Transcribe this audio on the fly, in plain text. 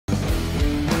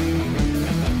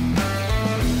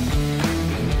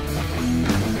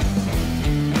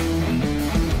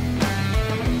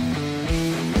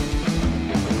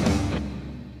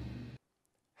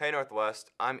Hey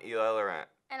Northwest, I'm Eli Laurent.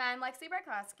 And I'm Lexi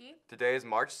Barkowski. Today is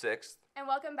March 6th. And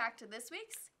welcome back to this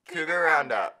week's Cougar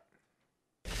Roundup.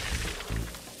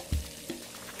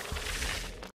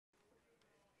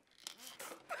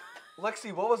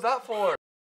 Lexi, what was that for?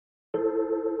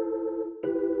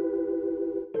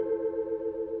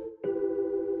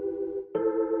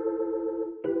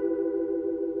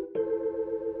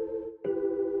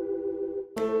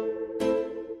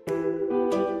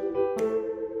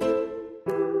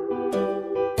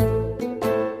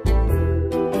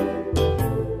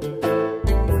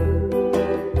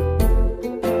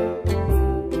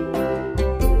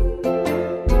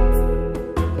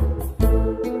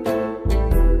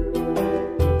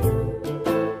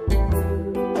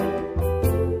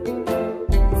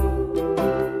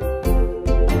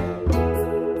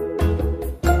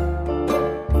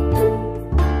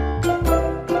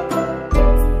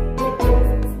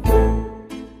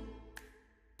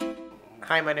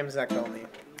 Hi, my name is Zach Dolney.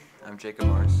 I'm Jacob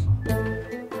Morris.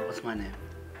 What's my name?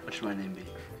 What should my name be?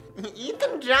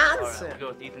 Ethan Johnson. Alright,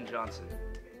 we'll go with Ethan Johnson.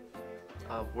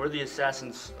 We're the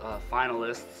Assassins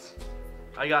finalists.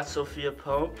 I got Sophia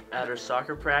Pope at her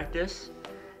soccer practice,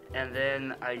 and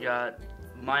then I got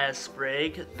Maya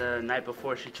Sprague the night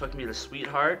before she took me to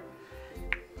Sweetheart,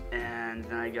 and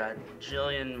then I got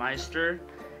Jillian Meister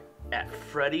at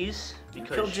Freddy's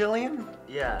because Kill Jillian?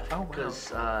 Yeah, Oh, wow.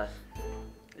 because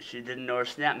she didn't know her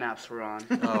snap maps were on.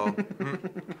 Oh.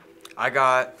 I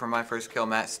got, for my first kill,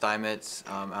 Matt Steinmetz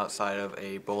outside of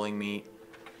a bowling meet.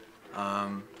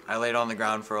 I laid on the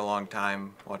ground for a long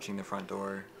time watching the front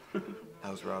door.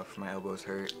 That was rough. My elbows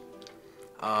hurt.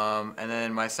 And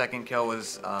then my second kill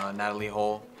was Natalie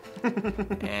Hull.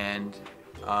 And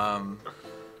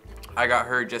I got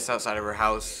her just outside of her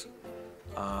house.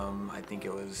 I think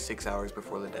it was 6 hours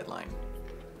before the deadline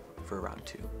for round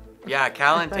 2. Yeah,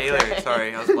 Callan Taylor.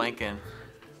 Sorry, I was blanking.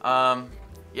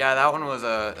 Yeah, that one was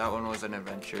an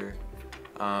adventure.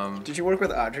 Did you work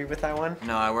with Audrey with that one?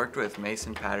 No, I worked with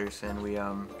Mason Patterson. We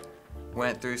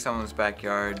went through someone's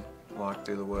backyard, walked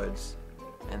through the woods,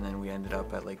 and then we ended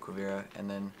up at Lake Quivira. And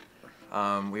then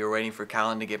we were waiting for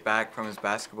Callan to get back from his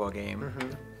basketball game,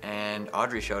 and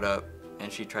Audrey showed up,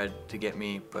 and she tried to get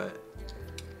me, but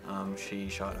she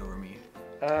shot over me.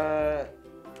 I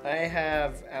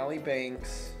have Allie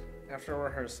Banks after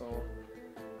rehearsal.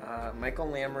 Michael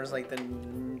Lammer's like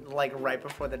right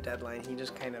before the deadline. He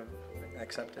just kind of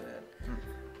accepted it.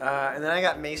 And then I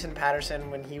got Mason Patterson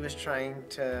when he was trying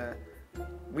to.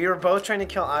 We were both trying to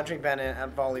kill Audrey Bennett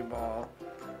at volleyball,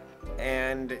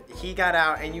 and he got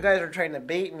out. And you guys were trying to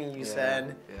bait me. You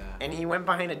said. Yeah. And he went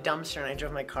behind a dumpster, and I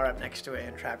drove my car up next to it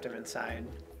and trapped him inside.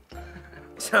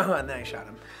 So and then I shot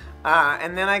him.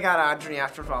 And then I got Audrey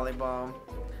after volleyball.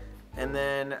 And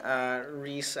then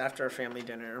Reese after a family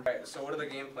dinner. Alright, so what are the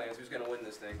game plans? Who's gonna win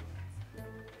this thing?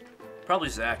 Probably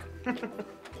Zach.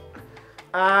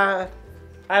 I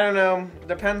don't know.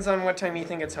 Depends on what time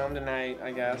Ethan gets home tonight,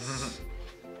 I guess.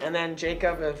 And then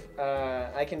Jacob, if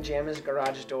I can jam his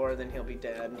garage door, then he'll be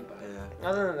dead. But Yeah.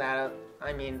 other than that,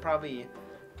 I mean, probably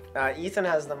Ethan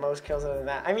has the most kills. Other than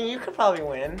that, I mean, you could probably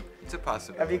win. It's a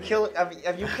possibility. If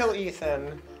you kill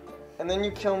Ethan, and then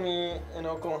you kill me in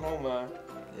Oklahoma.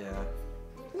 Yeah.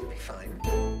 You'll be fine.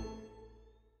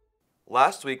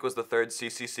 Last week was the third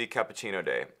CCC Cappuccino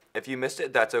Day. If you missed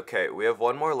it, that's okay. We have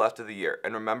one more left of the year,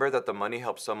 and remember that the money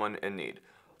helps someone in need.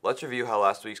 Let's review how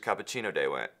last week's Cappuccino Day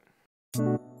went.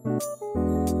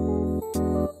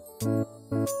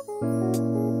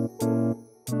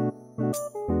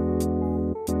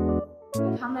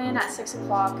 We come in at 6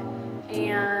 o'clock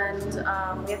and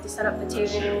we have to set up the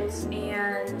tables,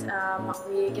 and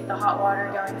we get the hot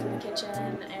water going through the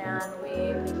kitchen, and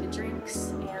we make the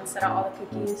drinks and set out all the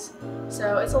cookies.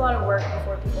 So it's a lot of work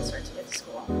before people start to get to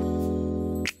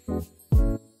school.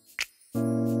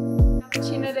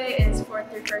 Cappuccino Day is 4th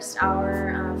through 1st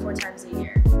hour, 4 times a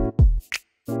year.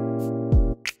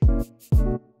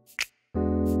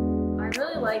 I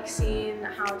really like seeing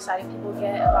how excited people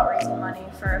get about raising money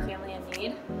for a family in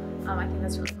need. I think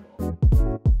that's really cool.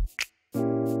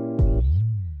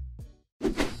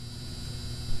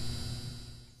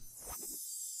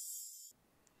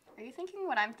 Are you thinking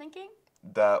what I'm thinking?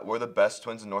 That we're the best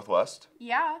twins in Northwest?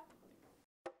 Yeah.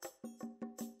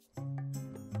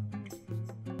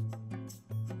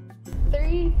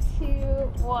 Three, 2,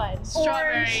 1.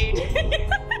 Strawberry. 3,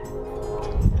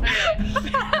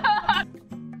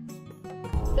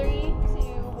 2,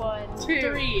 1.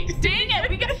 3. Dang it!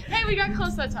 We got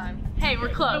close that time. Hey, we're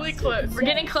close. Really close. We're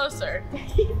getting closer. 3,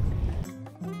 2,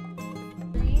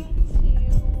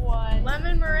 1.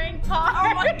 Lemon meringue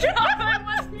pie. Oh my god,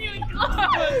 I was wasn't even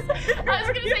close. I was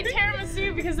gonna say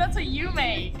tiramisu because that's what you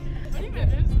make. What even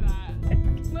is that?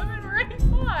 Lemon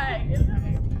meringue pie.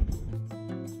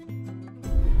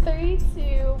 3, 2,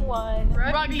 1.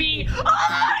 Rugby. Oh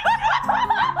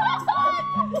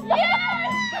my God!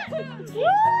 Yes!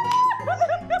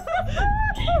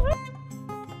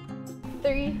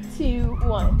 3, 2,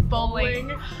 1.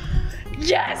 Bowling.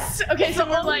 Yes! Okay, so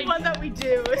we're like one that we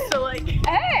do. So like,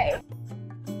 Hey!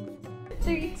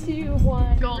 3, 2,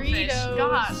 1. goldfish. Doritos.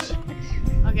 Gosh.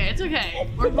 Okay, it's okay.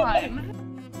 We're fine.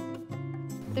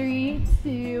 3,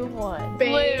 2, 1.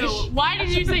 Beige. Blue. Why did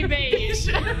you say beige?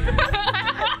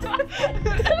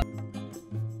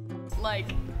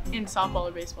 Like in softball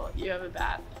or baseball, you have a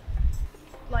bat.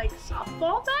 like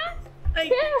softball bat? Like,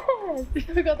 Yes!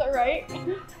 We got that right.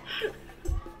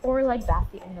 Or like bat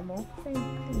the animal. Same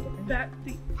difference. bat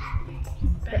the.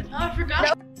 Oh, I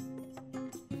forgot.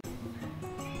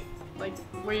 Like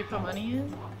where you put money in?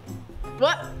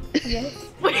 What? Yes.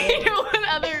 Wait, what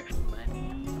other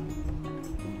money?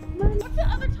 What's the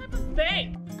other type of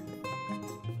bank?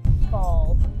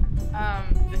 Ball.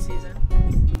 This season.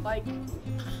 Like,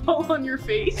 fall on your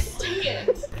face. Dang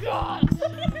it. God.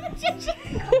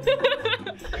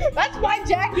 That's my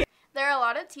jacket. There are a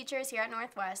lot of teachers here at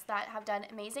Northwest that have done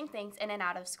amazing things in and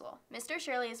out of school. Mr.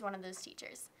 Shirley is one of those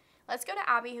teachers. Let's go to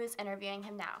Abby, who's interviewing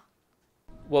him now.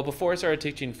 Well, before I started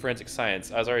teaching forensic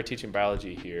science, I was already teaching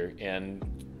biology here, and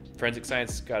forensic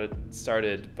science got it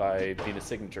started by being a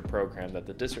signature program that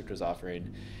the district was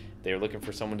offering. They were looking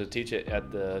for someone to teach it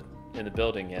in the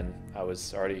building, and I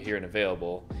was already here and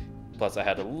available. Plus, I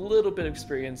had a little bit of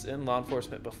experience in law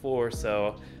enforcement before,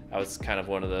 so I was kind of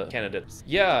one of the candidates.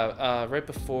 Yeah, right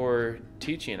before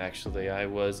teaching, actually, I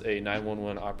was a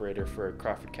 911 operator for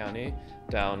Crawford County,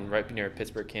 down right near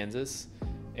Pittsburgh, Kansas.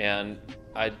 And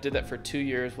I did that for 2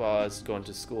 years while I was going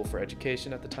to school for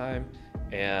education at the time,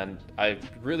 and I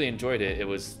really enjoyed it. It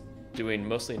was doing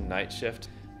mostly night shift.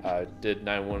 I did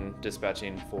 911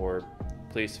 dispatching for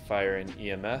police, fire, and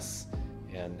EMS,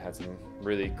 and had some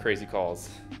really crazy calls.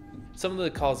 Some of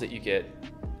the calls that you get,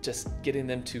 just getting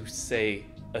them to say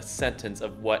a sentence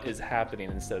of what is happening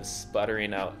instead of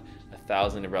sputtering out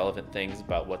 1,000 irrelevant things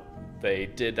about what they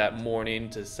did that morning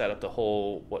to set up the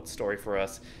whole story for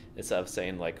us, instead of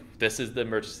saying like, this is the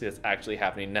emergency that's actually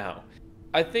happening now.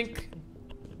 I think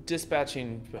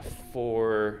dispatching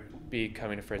before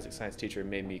becoming a forensic science teacher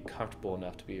made me comfortable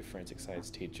enough to be a forensic science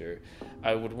teacher.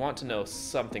 I would want to know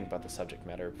something about the subject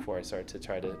matter before I start to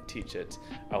try to teach it.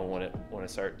 I want to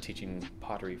start teaching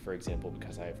pottery, for example,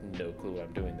 because I have no clue what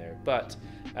I'm doing there. But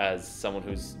as someone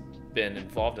who's been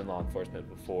involved in law enforcement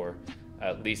before,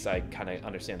 at least I kind of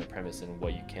understand the premise and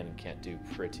what you can and can't do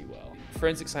pretty well.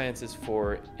 Forensic science is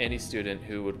for any student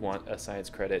who would want a science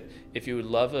credit. If you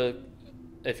love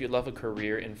a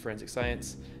career in forensic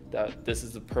science, this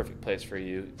is the perfect place for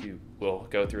you. You will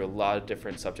go through a lot of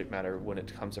different subject matter when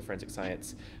it comes to forensic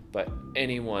science, but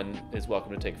anyone is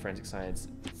welcome to take forensic science.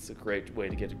 It's a great way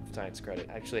to get science credit.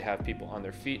 Actually have people on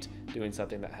their feet doing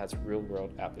something that has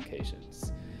real-world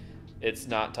applications. It's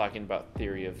not talking about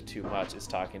theory of too much, it's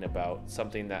talking about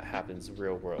something that happens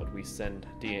real world. We send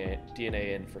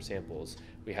DNA in for samples.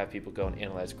 We have people go and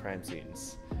analyze crime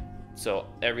scenes. So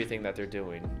everything that they're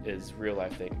doing is real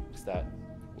life things that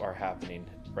are happening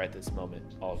right this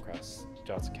moment all across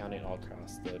Johnson County and all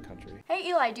across the country. Hey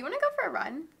Eli, do you want to go for a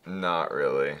run? Not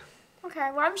really. Okay,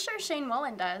 well I'm sure Shane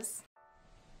Mullen does.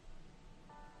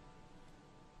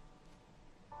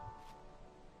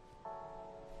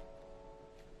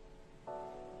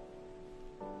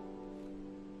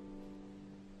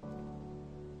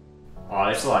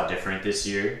 It's a lot different this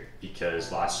year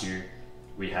because last year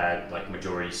we had like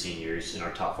majority seniors and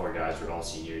our top 4 guys were all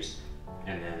seniors.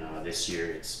 And then this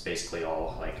year it's basically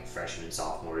all like freshmen and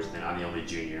sophomores, and then I'm the only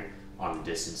junior on the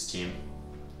distance team.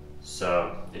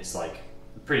 So it's like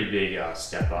a pretty big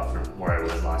step up from where I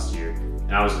was last year.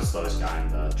 And I was the slowest guy on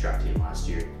the track team last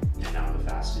year, and now I'm the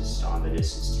fastest on the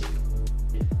distance team.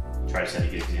 Yeah. Try to set a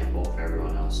good example for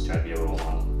everyone else, try to be a role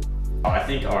model. I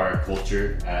think our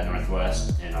culture at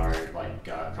Northwest and our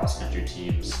cross-country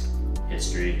team's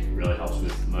history really helps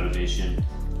with motivation,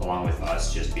 along with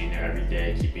us just being there every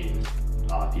day, keeping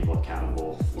people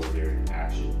accountable for their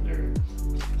action,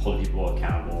 or holding people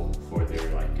accountable for their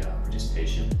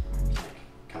participation,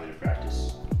 coming to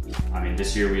practice. I mean,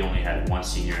 this year we only had 1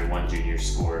 senior and 1 junior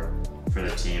score for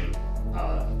the team,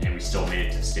 and we still made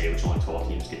it to state, which only 12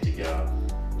 teams get to go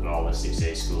at all the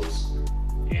 6A schools.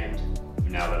 And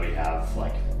now that we have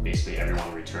basically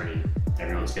everyone returning,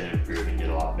 everyone's going to improve and get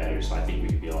a lot better. So I think we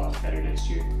can be a lot better next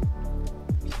year.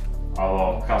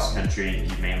 Well, cross country,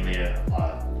 you mainly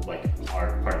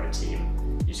are part of a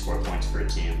team. you score points for a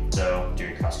team. So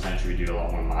during cross country, we do a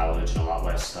lot more mileage and a lot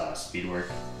less speed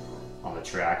work on the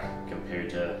track compared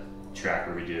to track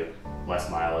where we do less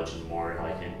mileage and more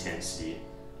like intensity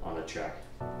on the track.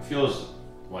 It feels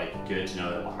like good to know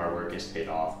that my hard work is paid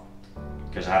off,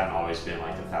 because I haven't always been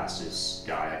like the fastest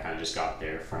guy. I kind of just got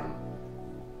there from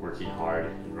working hard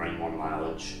and running more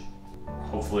mileage.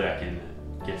 Hopefully I can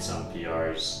get some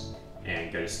PRs and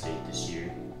go to state this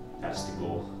year. That's the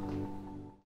goal.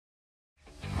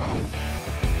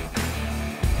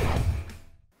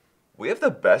 We have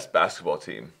the best basketball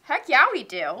team. Heck yeah, we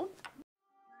do.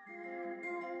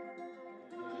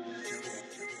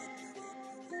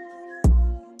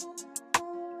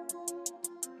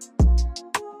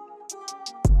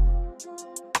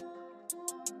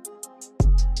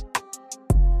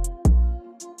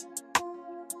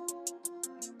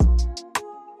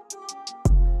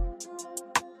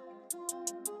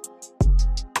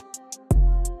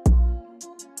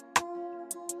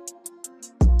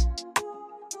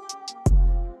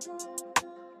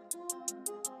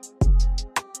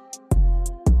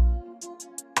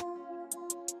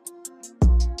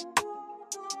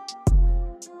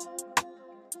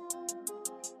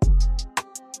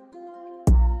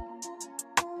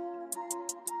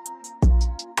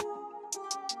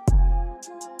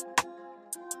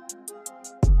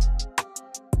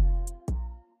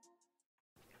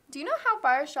 Do you know how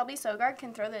far Shelby Sogard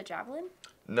can throw the javelin?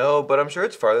 No, but I'm sure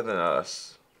it's farther than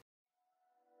us.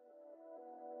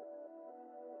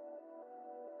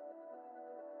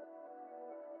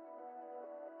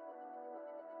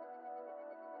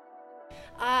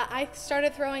 I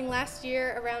started throwing last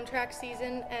year around track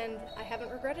season, and I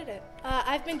haven't regretted it.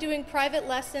 I've been doing private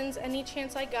lessons. Any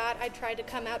chance I got, I tried to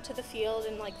come out to the field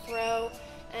and like throw.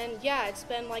 And yeah, it's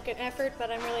been like an effort,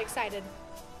 but I'm really excited.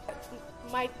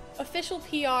 My official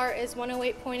PR is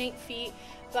 108.8 feet,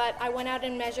 but I went out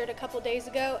and measured a couple days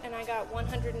ago, and I got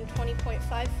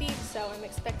 120.5 feet, so I'm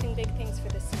expecting big things for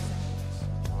this season.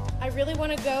 I really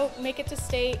want to go make it to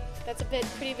state. That's a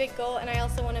pretty big goal, and I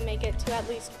also want to make it to at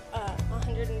least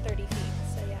 130 feet.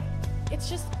 So yeah,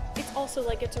 it's also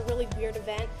like it's a really weird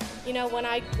event. You know, when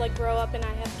I like grow up and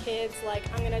I have kids, like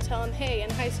I'm gonna tell them, hey, in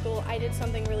high school I did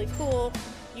something really cool.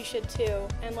 You should too.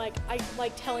 And like I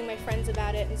like telling my friends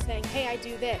about it and saying, hey, I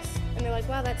do this, and they're like,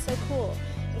 wow, that's so cool.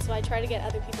 And so I try to get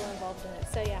other people involved in it.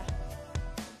 So yeah.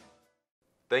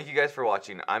 Thank you guys for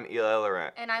watching. I'm Eli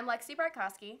Laurent. And I'm Lexi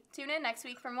Bartkowski. Tune in next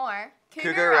week for more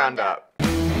Cougar Roundup.